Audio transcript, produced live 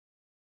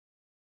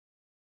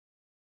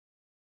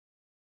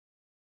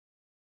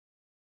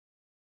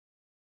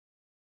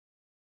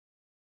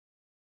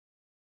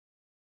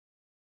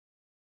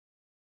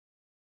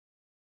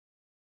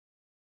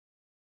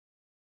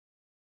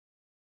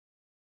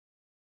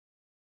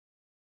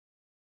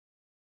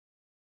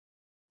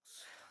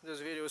This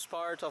video is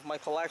part of my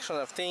collection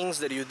of things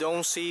that you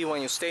don't see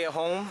when you stay at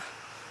home.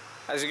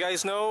 As you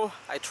guys know,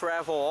 I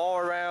travel all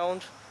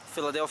around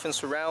Philadelphia and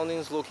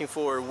surroundings looking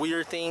for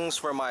weird things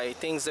for my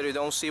things that you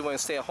don't see when you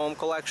stay at home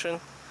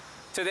collection.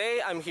 Today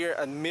I'm here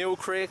at Mill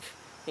Creek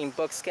in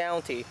Bucks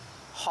County,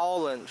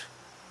 Holland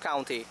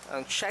County,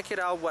 and check it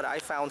out what I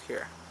found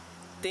here.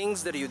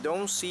 Things that you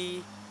don't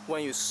see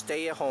when you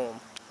stay at home.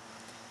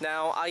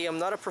 Now, I am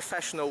not a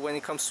professional when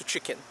it comes to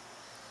chicken,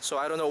 so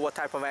I don't know what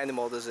type of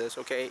animal this is,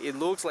 okay? It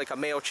looks like a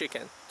male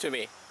chicken to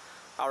me.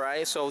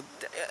 Alright, so,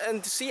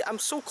 and see, I'm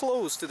so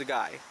close to the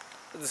guy.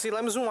 See,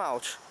 let me zoom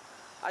out.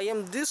 I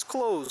am this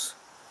close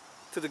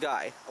to the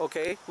guy,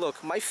 okay?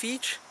 Look, my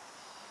feet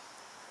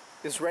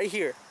is right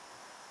here.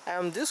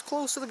 I'm this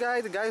close to the guy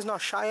is not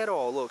shy at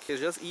all. Look,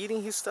 he's just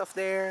eating his stuff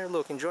there.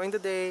 Look, enjoying the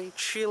day,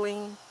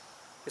 chilling.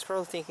 He's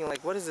probably thinking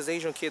like, what is this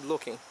Asian kid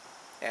looking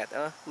at,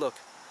 huh? Look,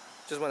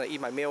 just want to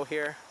eat my meal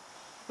here.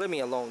 Leave me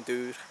alone,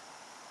 dude.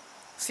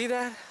 See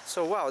that?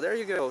 So wow, there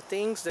you go.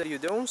 Things that you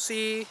don't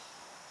see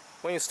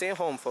when you stay at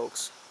home,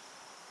 folks.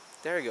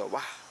 There you go.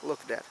 Wow,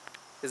 look at that.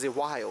 Is it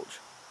wild?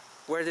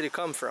 Where did it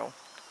come from?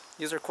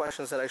 These are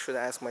questions that I should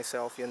ask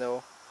myself, you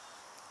know.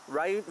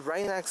 Right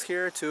next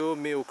here to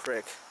Mill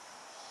Creek.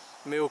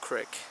 Mill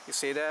Creek. You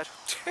see that?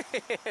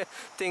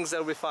 Things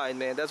that we find,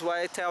 man. That's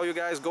why I tell you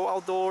guys, go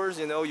outdoors,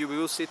 you know, you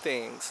will see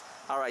things.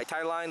 Alright,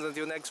 tight lines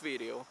until next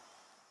video.